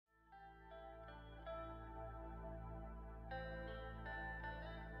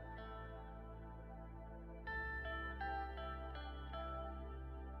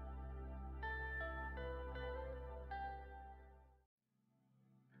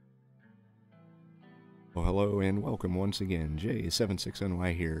Well, hello and welcome once again.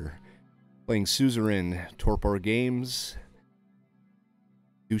 J76NY here, playing Suzerain Torpor Games,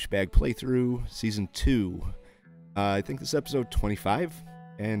 Douchebag Playthrough, Season 2. I think this is episode 25,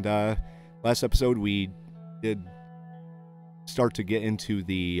 and last episode we did start to get into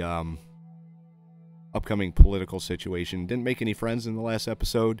the upcoming political situation. Didn't make any friends in the last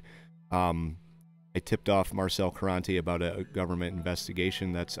episode. I tipped off Marcel Caranti about a government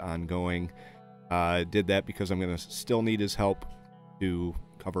investigation that's ongoing. Did that because I'm going to still need his help to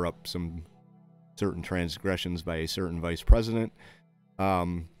cover up some certain transgressions by a certain vice president.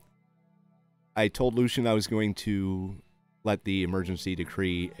 I told Lucian I was going to let the emergency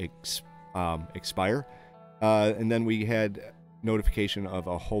decree expire. And then we had notification of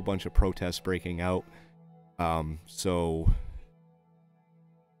a whole bunch of protests breaking out. So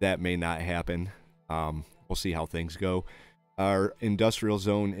that may not happen. We'll see how things go. Our industrial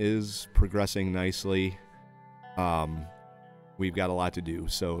zone is progressing nicely. We've got a lot to do,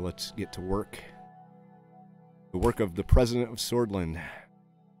 so let's get to work. The work of the president of Sordland.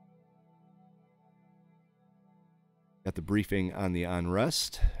 Got the briefing on the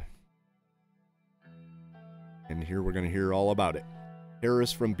unrest. And here we're going to hear all about it.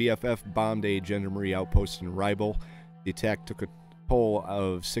 Terrorists from BFF bombed a gendarmerie outpost in Rybel. The attack took a toll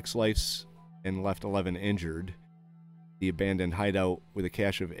of 6 lives and left 11 injured. The abandoned hideout with a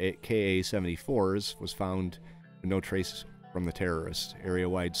cache of KA-74s was found with no trace from the terrorists.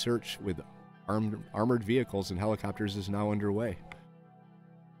 Area-wide search with armored vehicles and helicopters is now underway.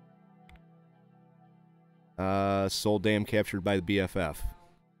 Sordland captured by the BFF.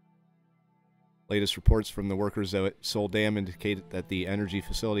 Latest reports from the workers at Sordland indicate that the energy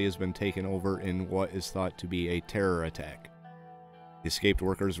facility has been taken over in what is thought to be a terror attack. The escaped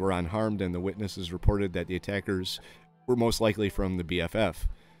workers were unharmed, and the witnesses reported that the attackers were most likely from the BFF.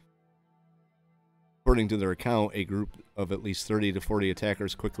 According to their account, a group of at least 30 to 40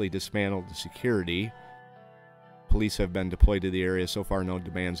 attackers quickly dismantled the security. Police have been deployed to the area. So far, no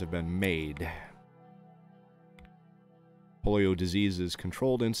demands have been made. Polio disease is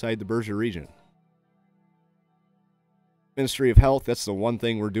controlled inside the Berger region. Ministry of Health, that's the one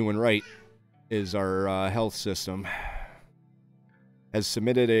thing we're doing right, is our health system, has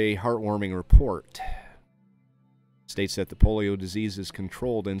submitted a heartwarming report. States that the polio disease is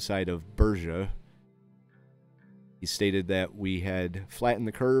controlled inside of Berger. He stated that we had flattened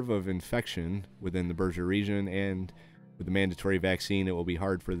the curve of infection within the Berger region, and with the mandatory vaccine, it will be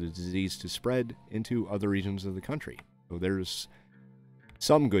hard for the disease to spread into other regions of the country. So there's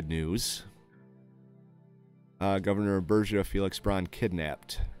some good news. Governor of Berger, Phelix Bron,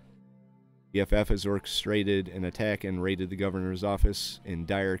 kidnapped. BFF has orchestrated an attack and raided the governor's office in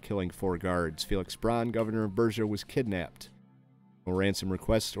Dyer, killing 4 guards. Phelix Bron, governor of Berger, was kidnapped. No ransom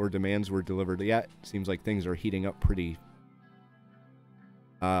requests or demands were delivered yet. Seems like things are heating up pretty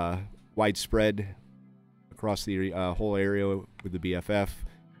widespread across the whole area with the BFF.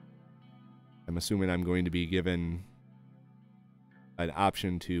 I'm assuming I'm going to be given an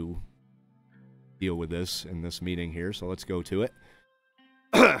option to deal with this in this meeting here, so let's go to it.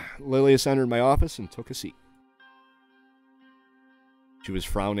 Lileas entered my office and took a seat. She was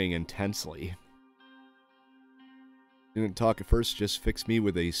frowning intensely. Didn't talk at first, just fixed me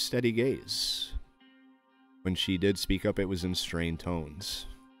with a steady gaze. When she did speak up, it was in strained tones.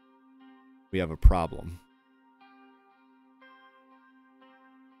 We have a problem.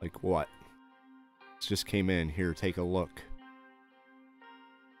 Like what? This just came in. Here, take a look.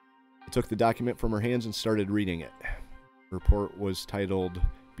 I took the document from her hands and started reading it. The report was titled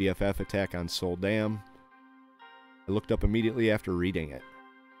BFF Attack on Sordland. I looked up immediately after reading it.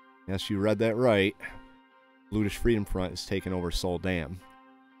 Yes, you read that right. Bludish Freedom Front has taken over Sordland.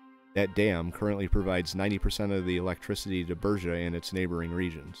 That dam currently provides 90% of the electricity to Berger and its neighboring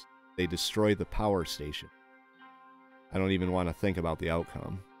regions. They destroy the power station. I don't even want to think about the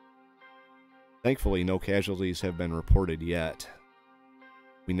outcome. Thankfully, no casualties have been reported yet.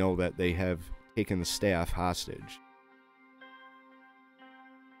 We know that they have taken the staff hostage.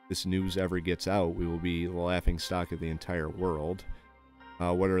 This news ever gets out, we will be the laughingstock of the entire world.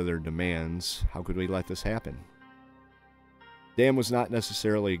 What are their demands? How could we let this happen? Dam was not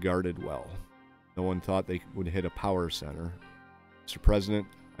necessarily guarded well. No one thought they would hit a power center. Mr. President,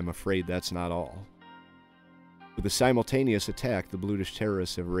 I'm afraid that's not all. With a simultaneous attack, the Bludish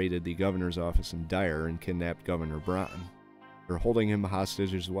terrorists have raided the governor's office in Dyer and kidnapped Governor Bron. They're holding him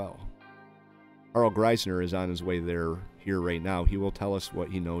hostage as well. Chief Greiser is on his way here right now. He will tell us what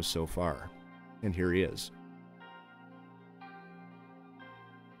he knows so far. And here he is.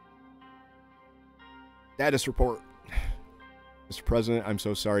 Status report. Mr. President, I'm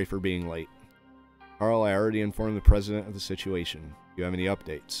so sorry for being late. Carl, I already informed the President of the situation. Do you have any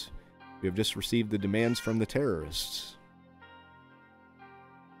updates? We have just received the demands from the terrorists.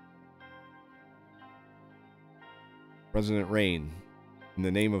 President Rayne, in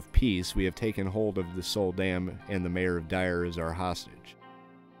the name of peace, we have taken hold of the Sol Dam and the Mayor of Dire as our hostage.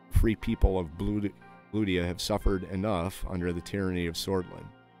 Free people of Bludia have suffered enough under the tyranny of Sordland.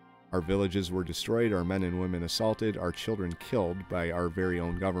 Our villages were destroyed, our men and women assaulted, our children killed by our very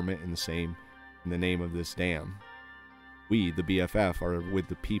own government in the name of this dam. We, the BFF, are with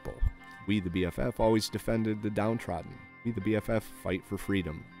the people. We, the BFF, always defended the downtrodden. We, the BFF, fight for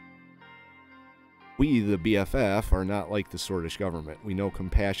freedom. We, the BFF, are not like the Sordish government. We know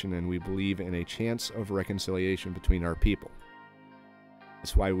compassion and we believe in a chance of reconciliation between our people.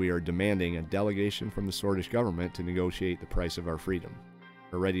 That's why we are demanding a delegation from the Sordish government to negotiate the price of our freedom.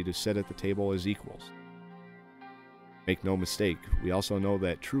 We're ready to sit at the table as equals. Make no mistake, we also know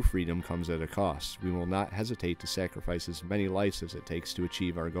that true freedom comes at a cost. We will not hesitate to sacrifice as many lives as it takes to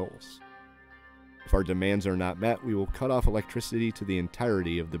achieve our goals. If our demands are not met, we will cut off electricity to the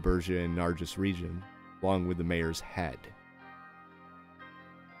entirety of the Bergia and Nargis region, along with the mayor's head.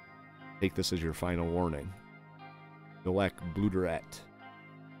 Take this as your final warning. Elect Bludish.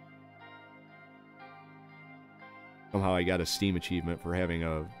 Somehow I got a Steam achievement for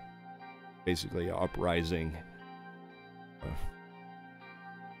having basically an uprising.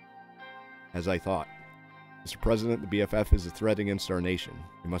 As I thought. Mr. President, the BFF is a threat against our nation.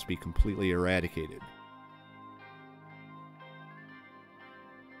 It must be completely eradicated.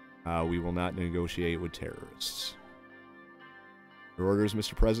 We will not negotiate with terrorists. Your orders,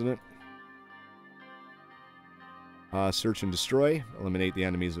 Mr. President? Search and destroy. Eliminate the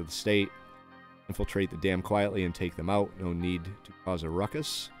enemies of the state. Infiltrate the dam quietly and take them out. No need to cause a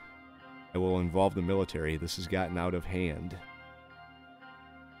ruckus. I will involve the military. This has gotten out of hand.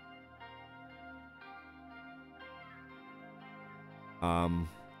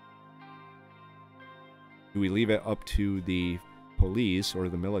 Do we leave it up to the police or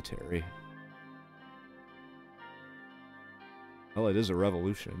the military? Well, it is a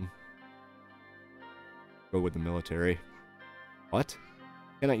revolution. Go with the military. What?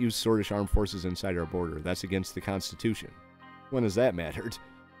 Cannot use Sordish armed forces inside our border. That's against the Constitution. When has that mattered?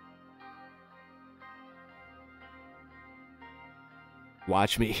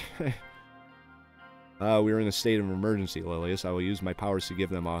 Watch me. We're in a state of emergency, Lileas. I will use my powers to give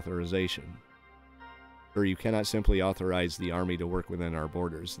them authorization. Sir, you cannot simply authorize the army to work within our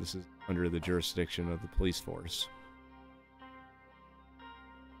borders. This is under the jurisdiction of the police force.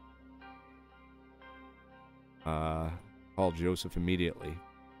 Call Joseph immediately.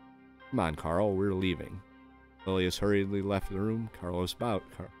 Come on, Carl, we're leaving. Lileas hurriedly left the room. Carlos bowed.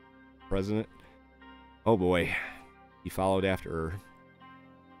 President? Oh boy. He followed after her.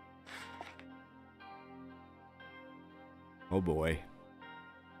 Oh boy.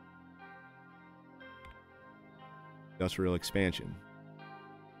 Industrial expansion.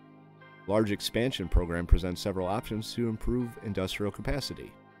 Large expansion program presents several options to improve industrial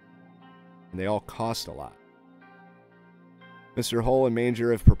capacity. And they all cost a lot. Mr. Hull and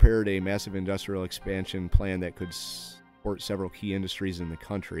Manger have prepared a massive industrial expansion plan that could support several key industries in the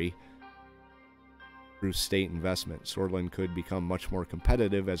country. Through state investment, Sordland could become much more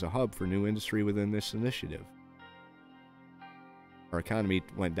competitive as a hub for new industry within this initiative. Our economy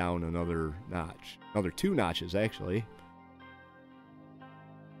went down another notch. Another 2 notches, actually.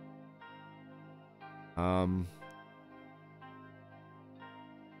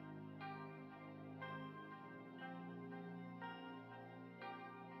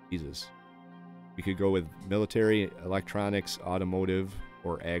 Jesus. We could go with military, electronics, automotive,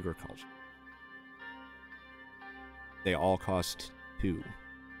 or agriculture. They all cost 2.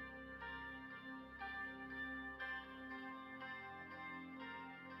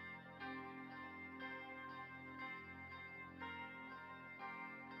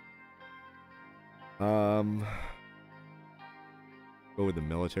 Go with the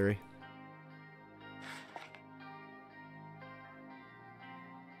military.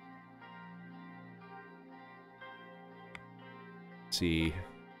 Let's see.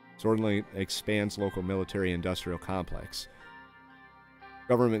 Sordland expands local military industrial complex.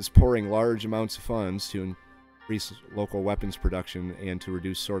 Government is pouring large amounts of funds to increase local weapons production and to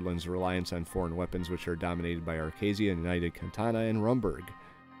reduce Sordland's reliance on foreign weapons, which are dominated by Arcasia, United Katana, and Rumburg.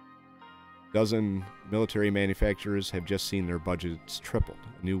 A dozen military manufacturers have just seen their budgets tripled.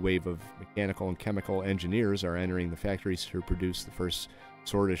 A new wave of mechanical and chemical engineers are entering the factories to produce the first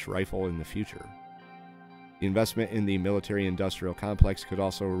Sordish rifle in the future. The investment in the military-industrial complex could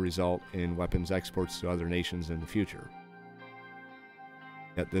also result in weapons exports to other nations in the future.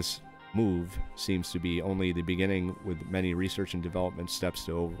 Yet this move seems to be only the beginning, with many research and development steps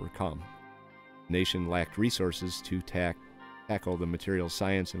to overcome. The nation lacked resources to tackle the materials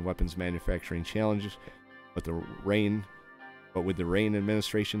science and weapons manufacturing challenges, but with the Rayne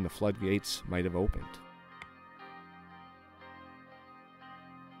administration, the floodgates might have opened.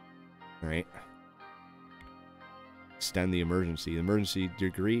 All right. Extend the emergency. The emergency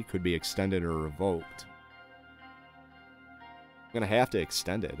decree could be extended or revoked. I'm going to have to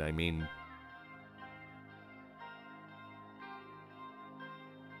extend it. I mean,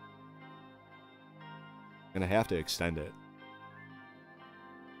 I'm going to have to extend it.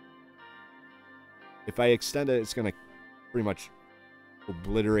 If I extend it, it's going to pretty much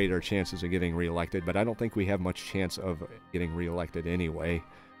obliterate our chances of getting reelected, but I don't think we have much chance of getting reelected anyway.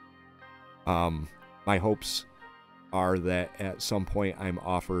 My hopes are that at some point I'm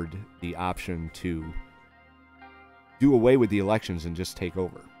offered the option to do away with the elections and just take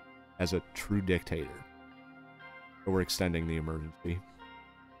over as a true dictator. So we're extending the emergency.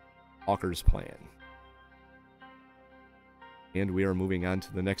 Hawker's plan. And we are moving on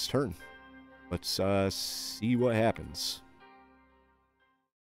to the next turn. Let's see what happens.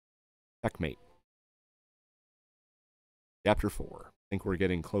 Checkmate. Chapter 4. I think we're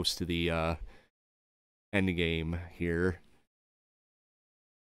getting close to the end game here.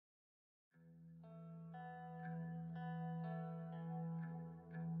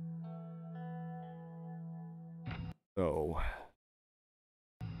 So,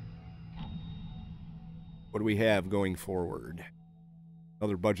 what do we have going forward?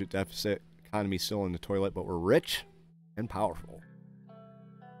 Another budget deficit. Economy still in the toilet, but we're rich and powerful.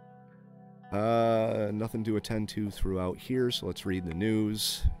 Nothing to attend to throughout here, so let's read the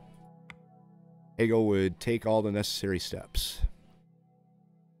news. Hegel would take all the necessary steps.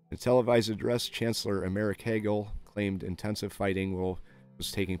 In a televised address, Chancellor Emmerich Hegel claimed intensive fighting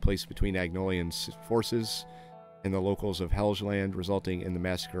was taking place between Agnolian forces and the locals of Helgeland, resulting in the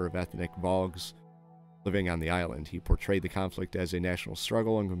massacre of ethnic Vogs living on the island. He portrayed the conflict as a national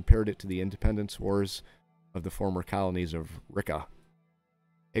struggle and compared it to the independence wars of the former colonies of Rika.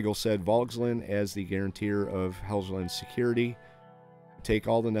 Hegel said Volksland, as the guarantor of Helgeland's security, would take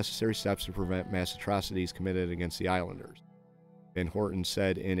all the necessary steps to prevent mass atrocities committed against the islanders. Van Horten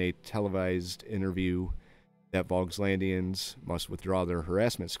said in a televised interview that Volkslandians must withdraw their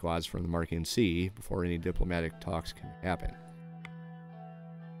harassment squads from the Markian Sea before any diplomatic talks can happen.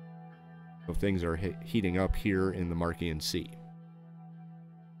 So things are heating up here in the Markian Sea.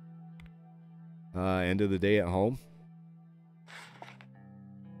 End of the day at home.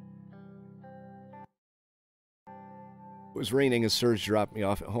 It was raining as Serge dropped me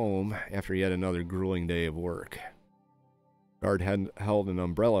off at home after yet another grueling day of work. Guard held an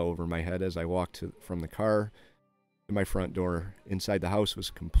umbrella over my head as I walked from the car to my front door. Inside the house was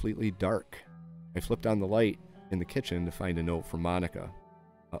completely dark. I flipped on the light in the kitchen to find a note from Monica.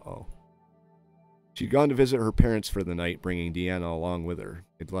 Uh-oh. She'd gone to visit her parents for the night, bringing Deanna along with her.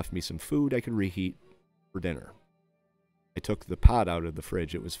 It left me some food I could reheat for dinner. I took the pot out of the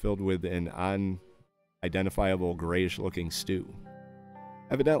fridge. It was filled with an unidentifiable grayish-looking stew.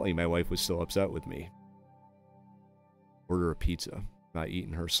 Evidently, my wife was still upset with me. Order a pizza. Not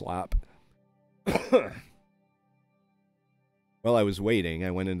eating her slop. While I was waiting,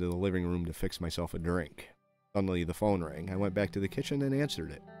 I went into the living room to fix myself a drink. Suddenly, the phone rang. I went back to the kitchen and answered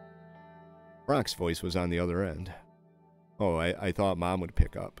it. Frank's voice was on the other end. Oh, I thought Mom would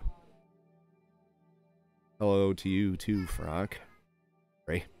pick up. Hello to you too, Frank.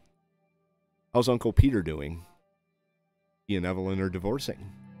 Ray. How's Uncle Peter doing? He and Evelyn are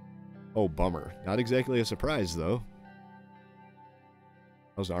divorcing. Oh, bummer. Not exactly a surprise, though.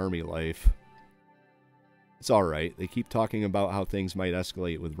 How's army life? It's alright. They keep talking about how things might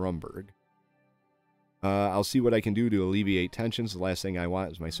escalate with Rumburg. I'll see what I can do to alleviate tensions. The last thing I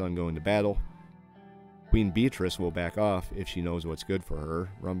want is my son going to battle. Queen Beatrice will back off if she knows what's good for her.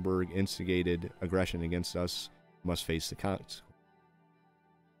 Rumburg instigated aggression against us. Must face the consequences.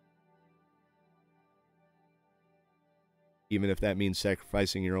 Even if that means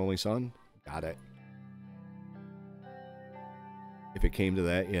sacrificing your only son? Got it. If it came to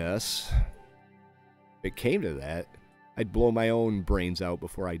that, yes. If it came to that, I'd blow my own brains out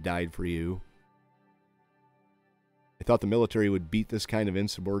before I died for you. I thought the military would beat this kind of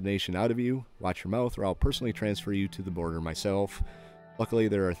insubordination out of you. Watch your mouth, or I'll personally transfer you to the border myself. Luckily,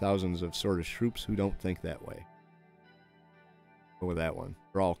 there are thousands of Sordish troops who don't think that way. Go with that one.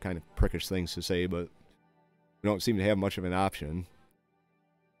 They're all kind of prickish things to say, but we don't seem to have much of an option.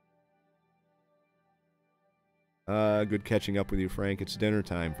 Good catching up with you, Frank. It's dinner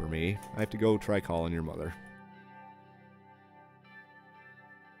time for me. I have to go try calling your mother.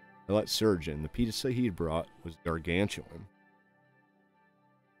 I let Surge in. The pizza he'd brought was gargantuan.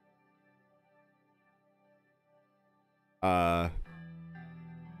 Want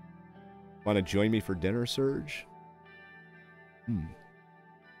to join me for dinner, Surge?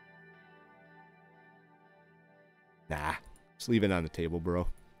 Nah. Just leave it on the table, bro.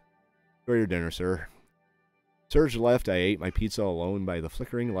 Enjoy your dinner, sir. Surge left. I ate my pizza alone by the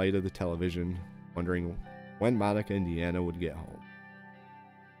flickering light of the television, wondering when Monica and Deanna would get home.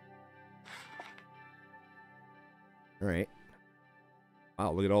 Alright.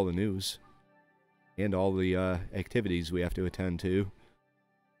 Wow, look at all the news. And all the activities we have to attend to.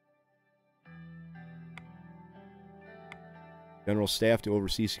 General Staff to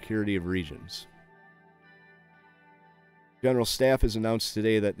oversee security of regions. General Staff has announced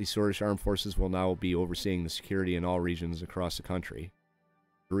today that the Sordish Armed Forces will now be overseeing the security in all regions across the country.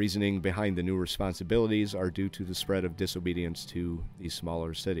 The reasoning behind the new responsibilities are due to the spread of disobedience to these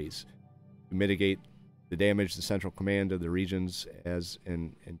smaller cities. To mitigate the damage, the central command of the regions as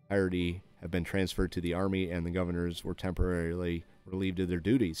an entirety have been transferred to the army, and the governors were temporarily relieved of their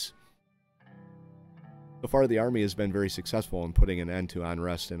duties. So far, the army has been very successful in putting an end to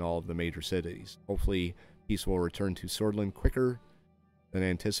unrest in all of the major cities. Hopefully, peace will return to Sordland quicker than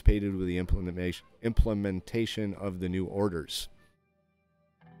anticipated with the implementation of the new orders.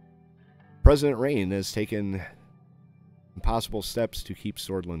 President Rayne has taken impossible steps to keep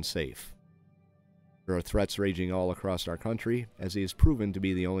Sordland safe. There are threats raging all across our country, as he has proven to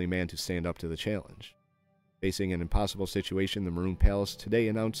be the only man to stand up to the challenge. Facing an impossible situation, the Maroon Palace today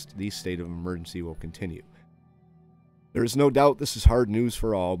announced the state of emergency will continue. There is no doubt this is hard news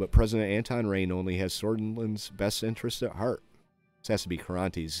for all, but President Anton Rayne only has Sordland's best interest at heart. This has to be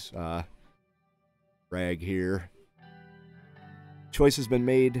Karanti's rag here. Choice has been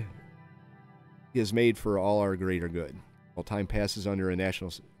made. He has made for all our greater good. While time passes under a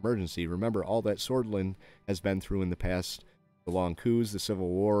national emergency, remember all that Sordland has been through in the past. The long coups, the Civil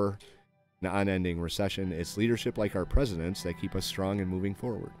War, an unending recession. It's leadership like our presidents that keep us strong and moving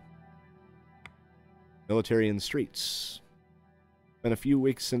forward. Military in the streets. It's been a few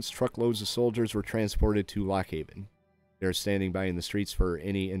weeks since truckloads of soldiers were transported to Lockhaven. They're standing by in the streets for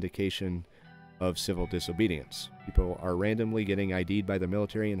any indication of civil disobedience. People are randomly getting ID'd by the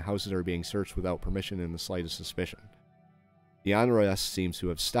military, and houses are being searched without permission and the slightest suspicion. The unrest seems to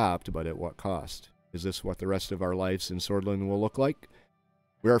have stopped, but at what cost? Is this what the rest of our lives in Sordland will look like?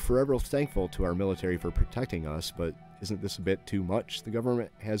 We are forever thankful to our military for protecting us, but isn't this a bit too much? The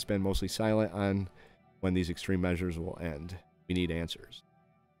government has been mostly silent on when these extreme measures will end. We need answers.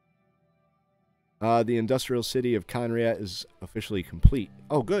 The industrial city of Conriat is officially complete.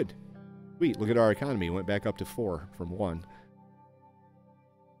 Oh, good. Sweet, look at our economy. It went back up to 4 from 1.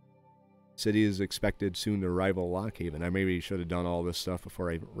 City is expected soon to rival Lockhaven. I maybe should have done all this stuff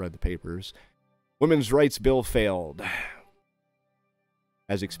before I read the papers. Women's Rights Bill failed.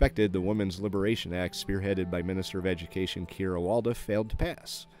 As expected, the Women's Liberation Act, spearheaded by Minister of Education Kira Walda, failed to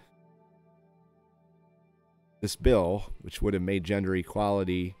pass. This bill, which would have made gender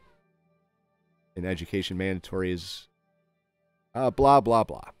equality in education mandatory, is blah, blah,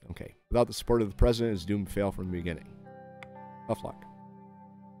 blah. Okay. Without the support of the president, it's doomed to fail from the beginning. Tough luck.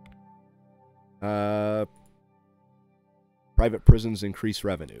 Private prisons increase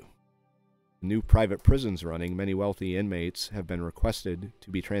revenue. New private prisons running, many wealthy inmates have been requested to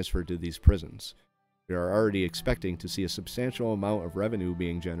be transferred to these prisons. We are already expecting to see a substantial amount of revenue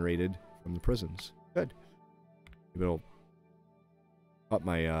being generated from the prisons. Good. Maybe it'll cut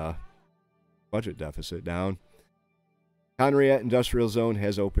my budget deficit down. Conriat Industrial Zone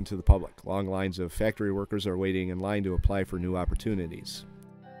has opened to the public. Long lines of factory workers are waiting in line to apply for new opportunities.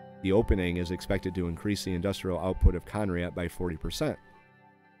 The opening is expected to increase the industrial output of Conriat by 40%.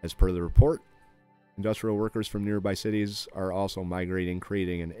 As per the report, industrial workers from nearby cities are also migrating,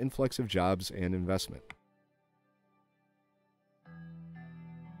 creating an influx of jobs and investment.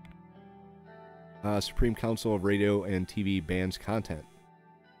 Supreme Council of Radio and TV bans content.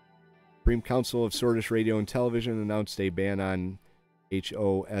 Supreme Council of Sordish Radio and Television announced a ban on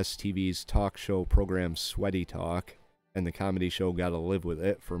HOS-TV's talk show program Sweaty Talk, and the comedy show Gotta Live With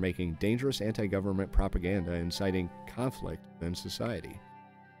It, for making dangerous anti-government propaganda inciting conflict in society.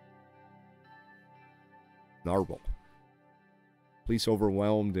 Narble. Police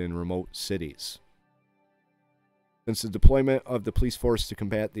overwhelmed in remote cities. Since the deployment of the police force to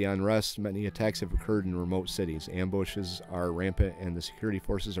combat the unrest, many attacks have occurred in remote cities. Ambushes are rampant and the security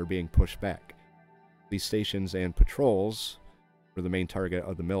forces are being pushed back. Police stations and patrols were the main target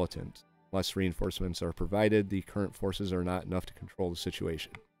of the militant. Unless reinforcements are provided, the current forces are not enough to control the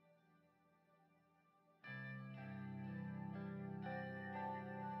situation.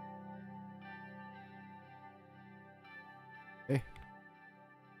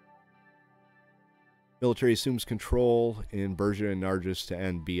 Military assumes control in Bergia and Nargis to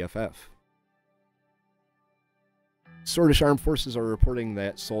end BFF. Sordish armed forces are reporting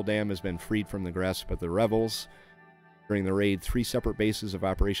that Soldam has been freed from the grasp of the rebels. During the raid, 3 separate bases of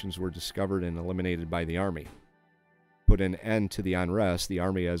operations were discovered and eliminated by the army. To put an end to the unrest, the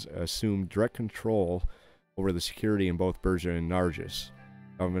army has assumed direct control over the security in both Bergia and Nargis.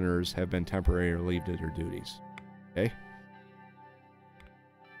 Governors have been temporarily relieved of their duties. Okay.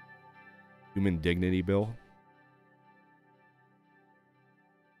 Human Dignity Bill.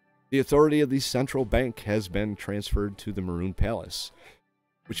 The authority of the central bank has been transferred to the Maroon Palace,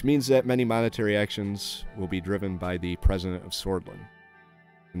 which means that many monetary actions will be driven by the president of Sordland.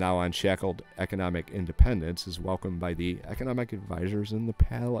 Now unshackled economic independence is welcomed by the economic advisors in the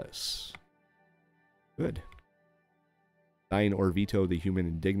palace. Good. Sign or veto the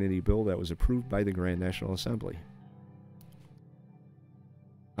Human Dignity Bill that was approved by the Grand National Assembly.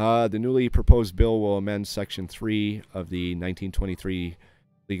 The newly proposed bill will amend Section 3 of the 1923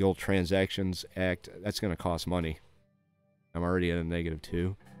 Legal Transactions Act. That's going to cost money. I'm already at a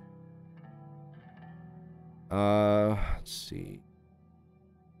 -2. Let's see.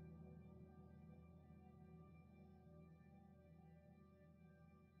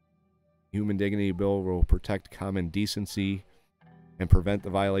 Human Dignity Bill will protect common decency and prevent the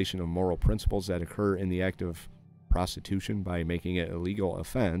violation of moral principles that occur in the act of prostitution by making it a legal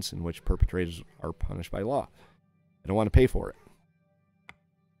offense in which perpetrators are punished by law. I don't want to pay for it.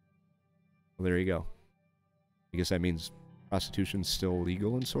 Well, there you go. I guess that means prostitution's still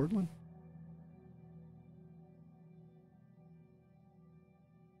legal in Sordland?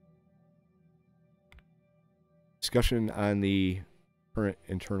 Discussion on the current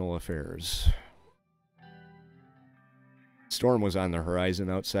internal affairs. Storm was on the horizon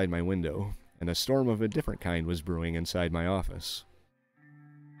outside my window, and a storm of a different kind was brewing inside my office.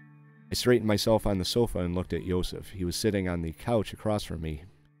 I straightened myself on the sofa and looked at Yosef. He was sitting on the couch across from me,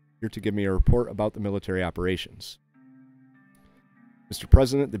 here to give me a report about the military operations. Mr.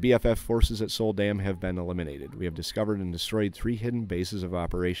 President, the BFF forces at Soldam have been eliminated. We have discovered and destroyed 3 hidden bases of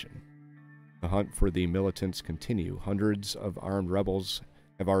operation. The hunt for the militants continue. Hundreds of armed rebels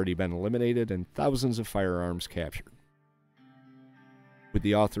have already been eliminated and thousands of firearms captured. With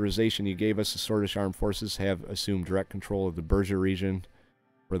the authorization you gave us, the Sordish armed forces have assumed direct control of the Bergia region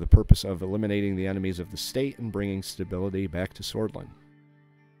for the purpose of eliminating the enemies of the state and bringing stability back to Sordland.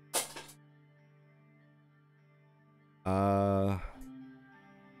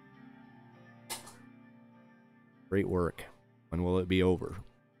 Great work. When will it be over?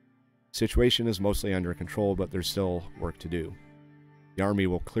 The situation is mostly under control, but there's still work to do. The army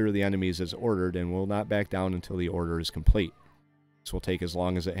will clear the enemies as ordered and will not back down until the order is complete. This will take as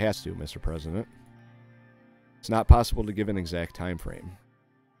long as it has to, Mr. President. It's not possible to give an exact time frame.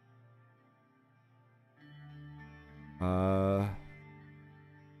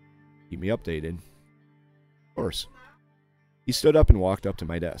 Keep me updated. Of course. He stood up and walked up to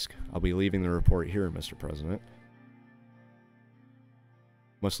my desk. I'll be leaving the report here, Mr. President.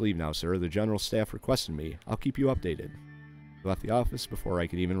 Must leave now, sir. The general staff requested me. I'll keep you updated. He left the office before I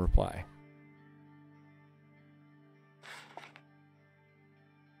could even reply.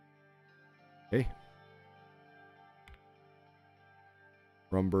 Okay.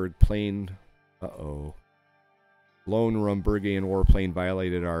 Rumburg plane. Uh-oh. Lone Rumburgian warplane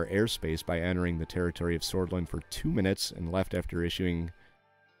violated our airspace by entering the territory of Sordland for 2 minutes and left after issuing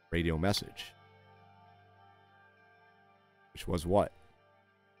radio message. Which was what?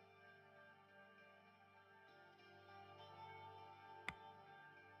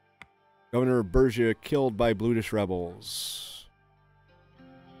 Governor of Bergia killed by Bludish rebels.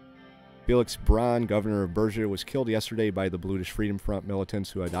 Phelix Bron, governor of Bergia, was killed yesterday by the Bludish Freedom Front militants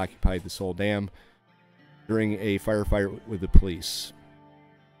who had occupied the Soldam during a firefight with the police.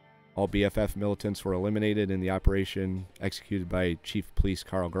 All BFF militants were eliminated in the operation executed by Chief Police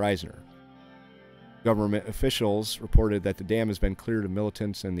Chief Greiser. Government officials reported that the dam has been cleared of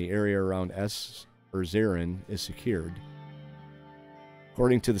militants and the area around Suzerain is secured.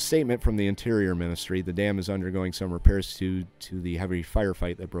 According to the statement from the Interior Ministry, the dam is undergoing some repairs due to the heavy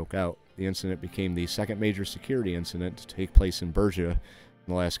firefight that broke out. The incident became the second major security incident to take place in Bergia in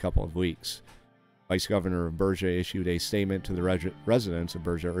the last couple of weeks. Vice Governor of Bergia issued a statement to the residents of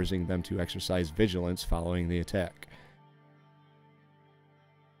Bergia urging them to exercise vigilance following the attack.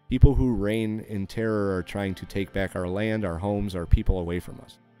 People who reign in terror are trying to take back our land, our homes, our people away from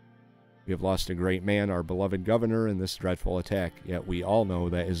us. We have lost a great man, our beloved governor, in this dreadful attack, yet we all know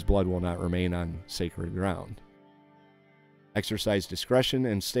that his blood will not remain on sacred ground. Exercise discretion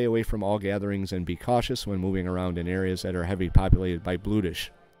and stay away from all gatherings and be cautious when moving around in areas that are heavily populated by Bludish.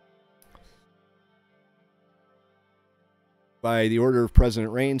 By the order of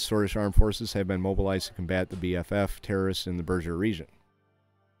President Rayne, Sordish armed forces have been mobilized to combat the BFF terrorists in the Berger region.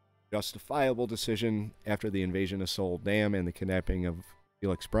 Justifiable decision after the invasion of Sordland and the kidnapping of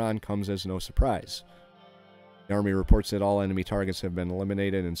Phelix Bron comes as no surprise. The army reports that all enemy targets have been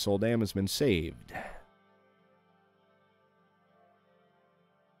eliminated and Sordland has been saved.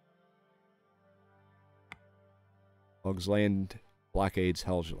 Hogsland blockades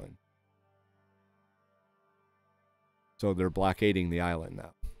Helgeland. So they're blockading the island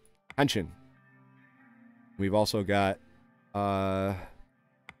now. Tension. We've also got Phelix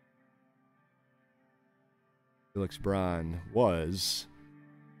Bron was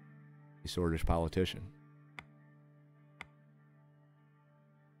a Sordish politician.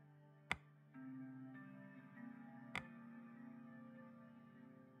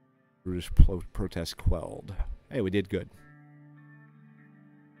 British protest quelled. Hey, we did good.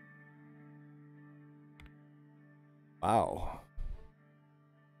 Wow.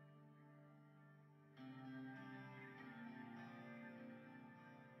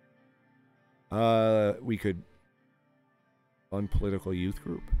 We could fund political youth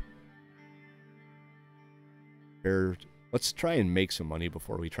group. Let's try and make some money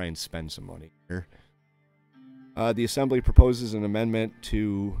before we try and spend some money here. The Assembly proposes an amendment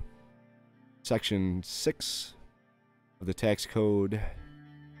to Section 6 of the tax code.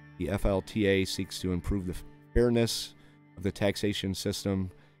 The FLTA seeks to improve the fairness of the taxation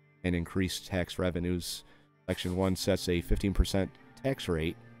system and increase tax revenues. Section 1 sets a 15% tax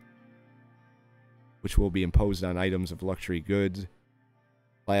rate, which will be imposed on items of luxury goods,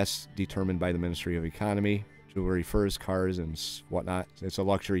 class determined by the Ministry of Economy, jewelry, furs, cars, and whatnot. It's a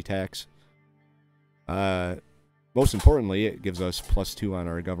luxury tax. Most importantly, it gives us +2 on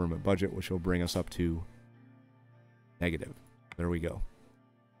our government budget, which will bring us up to negative. There we go.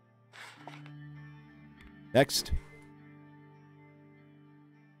 Next.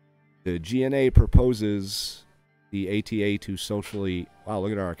 The GNA proposes the ATA to socially... Wow,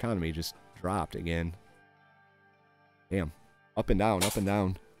 look at our economy. Just dropped again. Damn. Up and down, up and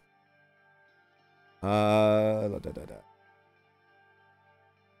down.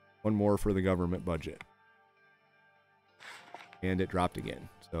 One more for the government budget. And it dropped again.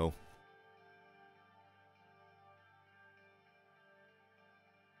 So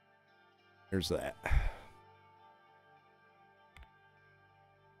there's that.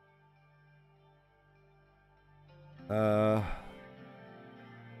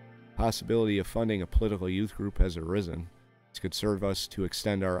 Possibility of funding a political youth group has arisen. This could serve us to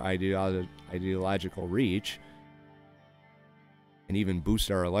extend our ideological reach and even boost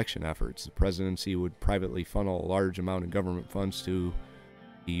our election efforts. The presidency would privately funnel a large amount of government funds to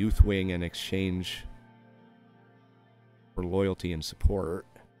the youth wing in exchange for loyalty and support.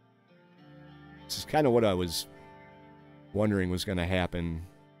 This is kind of what I was wondering was going to happen.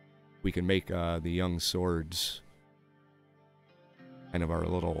 We can make the young swords kind of our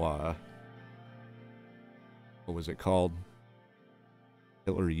little, what was it called?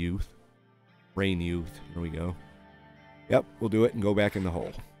 Hitler Youth. Rayne Youth. Here we go. Yep, we'll do it and go back in the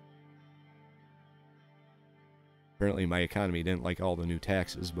hole. Apparently my economy didn't like all the new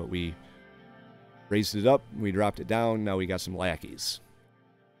taxes, but we raised it up, we dropped it down, now we got some lackeys.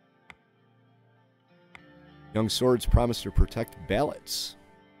 Young swords promise to protect ballots.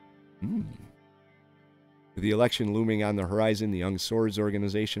 With the election looming on the horizon, the Young Swords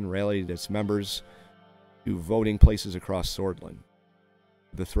organization rallied its members to voting places across Sordland.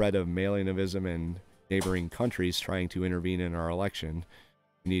 The threat of Malianism and neighboring countries trying to intervene in our election,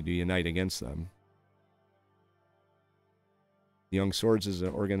 we need to unite against them. The Young Swords is an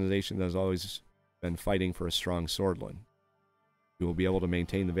organization that has always been fighting for a strong Sordland. We will be able to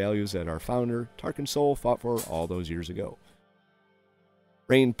maintain the values that our founder, Tarkin Sol, fought for all those years ago.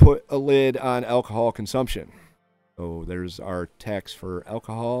 Rayne put a lid on alcohol consumption. So there's our tax for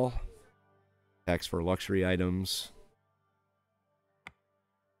alcohol, tax for luxury items.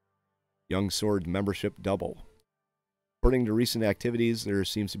 Young Sword membership double. According to recent activities, there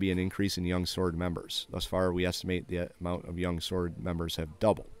seems to be an increase in Young Sword members. Thus far, we estimate the amount of Young Sword members have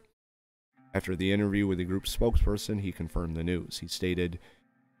doubled. After the interview with the group's spokesperson, he confirmed the news. He stated,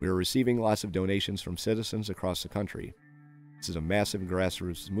 "We are receiving lots of donations from citizens across the country. This is a massive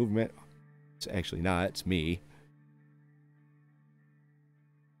grassroots movement." It's actually not, it's me.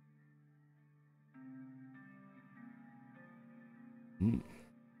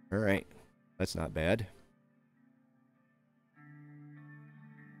 Alright, that's not bad.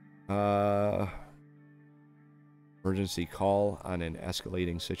 Emergency call on an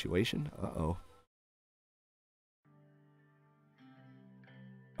escalating situation. Uh-oh.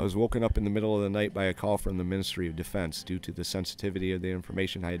 I was woken up in the middle of the night by a call from the Ministry of Defense. Due to the sensitivity of the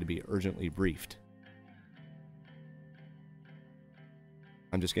information, I had to be urgently briefed.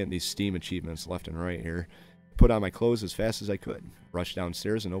 I'm just getting these Steam achievements left and right here. Put on my clothes as fast as I could. Rushed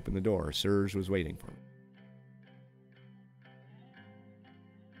downstairs and opened the door. Serge was waiting for me.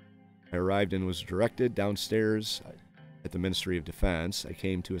 I arrived and was directed downstairs at the Ministry of Defense. I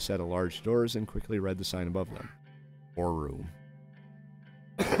came to a set of large doors and quickly read the sign above them. War room.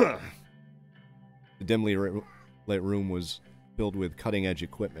 The dimly lit room was filled with cutting-edge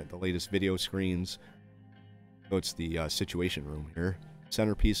equipment, the latest video screens. So it's the situation room here.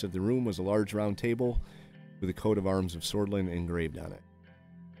 Centerpiece of the room was a large round table with a coat of arms of Sordland engraved on it.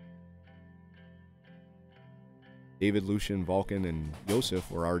 David, Lucian, Vulcan, and Joseph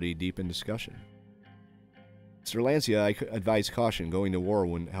were already deep in discussion. Mr. Lancia, I advise caution. Going to war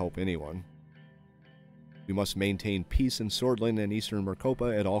wouldn't help anyone. We must maintain peace in Sordland and Eastern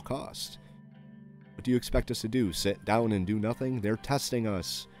Mercopa at all costs. What do you expect us to do? Sit down and do nothing? They're testing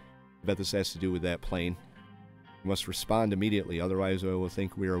us. I bet this has to do with that plane. We must respond immediately, otherwise I will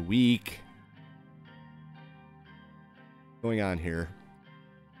think we are weak. What's going on here?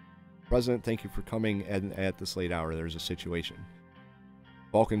 President, thank you for coming at this late hour. There's a situation.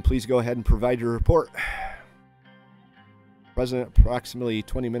 Vulcan, please go ahead and provide your report. President, approximately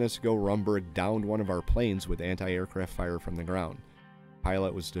 20 minutes ago, Rumburg downed one of our planes with anti-aircraft fire from the ground.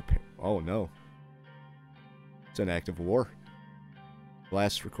 Pilot was oh no. It's an act of war. The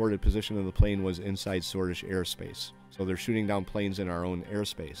last recorded position of the plane was inside Sordish airspace. So they're shooting down planes in our own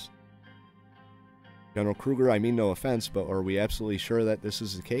airspace. General Kruger, I mean no offense, but are we absolutely sure that this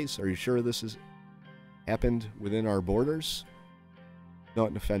is the case? Are you sure this has happened within our borders? No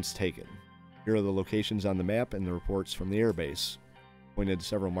offense taken. Here are the locations on the map and the reports from the airbase. Pointed to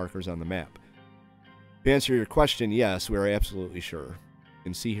several markers on the map. To answer your question, yes, we are absolutely sure. You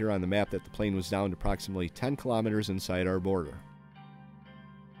can see here on the map that the plane was downed approximately 10 kilometers inside our border.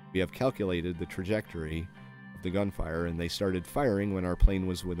 We have calculated the trajectory of the gunfire, and they started firing when our plane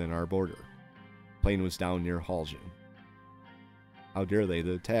was within our border. The plane was down near Haljan. How dare they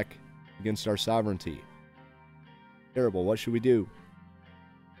attack against our sovereignty? Terrible. What should we do?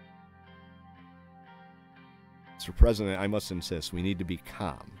 Mr. President, I must insist, we need to be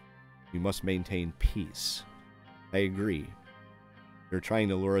calm. We must maintain peace. I agree. They're trying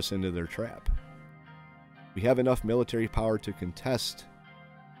to lure us into their trap. We have enough military power to contest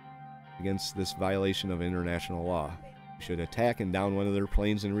against this violation of international law. We should attack and down one of their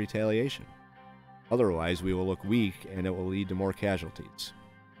planes in retaliation. Otherwise, we will look weak and it will lead to more casualties.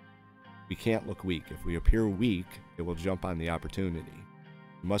 We can't look weak. If we appear weak, it will jump on the opportunity.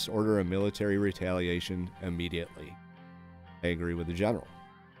 We must order a military retaliation immediately. I agree with the general.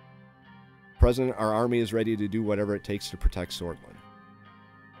 President, our army is ready to do whatever it takes to protect Sordland.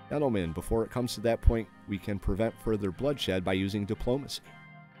 Gentlemen, before it comes to that point, we can prevent further bloodshed by using diplomacy.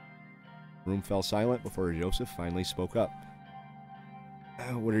 The room fell silent before Joseph finally spoke up.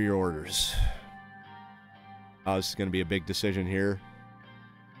 What are your orders? This is going to be a big decision here.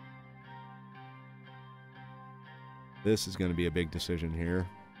 This is going to be a big decision here.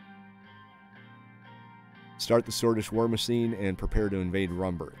 Start the Sordish war machine and prepare to invade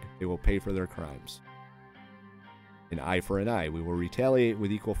Rumburg. They will pay for their crimes. An eye for an eye. We will retaliate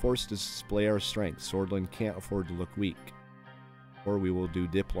with equal force to display our strength. Sordland can't afford to look weak. Or we will do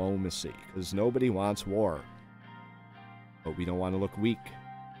diplomacy, because nobody wants war. But we don't want to look weak.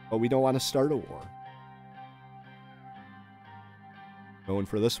 But we don't want to start a war. Going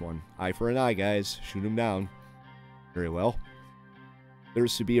for this one. Eye for an eye, guys. Shoot them down. Very well. If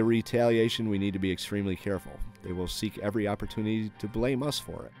there's to be a retaliation, we need to be extremely careful. They will seek every opportunity to blame us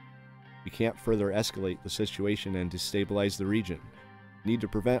for it. We can't further escalate the situation and destabilize the region. We need to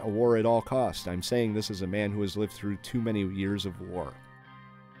prevent a war at all costs. I'm saying this as a man who has lived through too many years of war.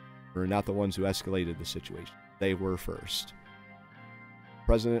 We're not the ones who escalated the situation. They were first.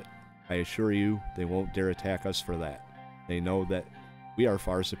 President, I assure you, they won't dare attack us for that. They know that we are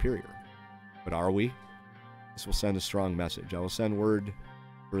far superior. But are we? This will send a strong message. I will send word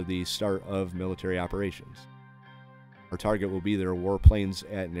for the start of military operations. Our target will be their warplanes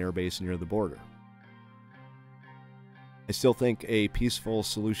at an airbase near the border. I still think a peaceful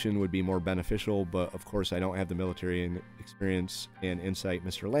solution would be more beneficial, but of course I don't have the military experience and insight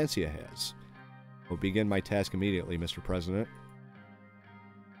Mr. Lancia has. I'll begin my task immediately, Mr. President.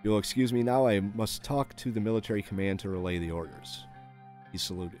 You'll excuse me now, I must talk to the military command to relay the orders. He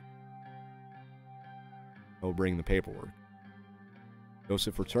saluted. I'll bring the paperwork.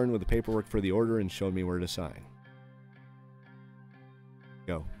 Joseph returned with the paperwork for the order and showed me where to sign.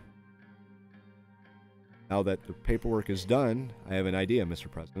 Go. Now that the paperwork is done, I have an idea, Mr.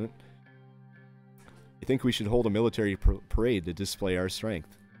 President. I think we should hold a military parade to display our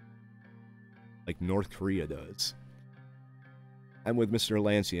strength, like North Korea does. I'm with Mr.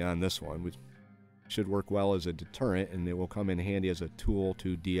 Lancia on this one, which should work well as a deterrent, and it will come in handy as a tool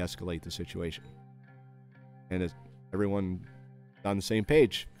to de-escalate the situation. And is everyone on the same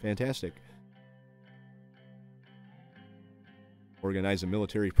page? Fantastic. Organize a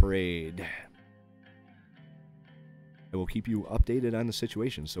military parade. I will keep you updated on the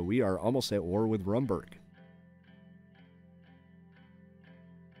situation. So we are almost at war with Rumburg.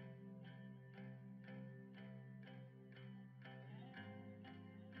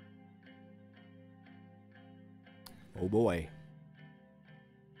 Oh boy.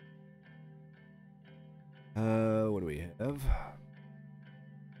 What do we have?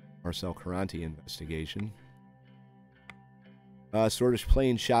 Marcel Caranti investigation. Sordish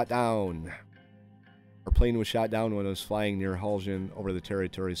plane shot down. Our plane was shot down when it was flying near Haljan over the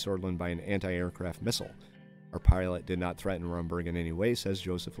territory of Sordland by an anti-aircraft missile. Our pilot did not threaten Rumburg in any way, says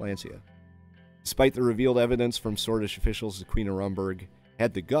Joseph Lancia. Despite the revealed evidence from Sordish officials, the Queen of Rumburg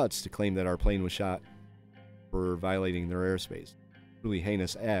had the guts to claim that our plane was shot for violating their airspace. A truly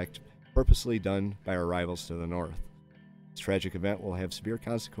heinous act purposely done by our rivals to the north. This tragic event will have severe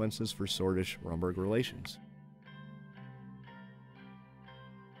consequences for Sordish-Rumburg relations.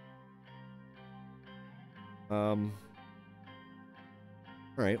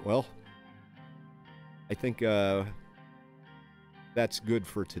 Alright, well, I think that's good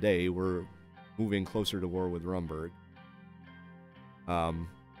for today. We're moving closer to war with Rumburg.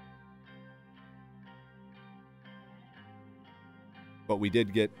 But we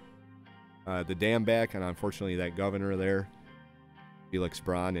did get the dam back, and unfortunately that governor there, Phelix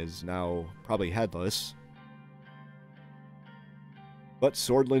Bron, is now probably headless. But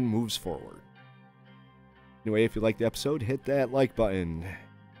Sordland moves forward. Anyway, if you liked the episode, hit that like button.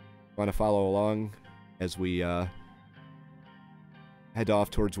 Want to follow along as we head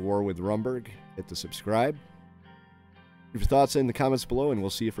off towards war with Rumburg, hit the subscribe. Leave your thoughts in the comments below, and we'll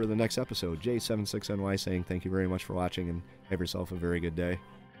see you for the next episode. J76NY saying thank you very much for watching, and have yourself a very good day.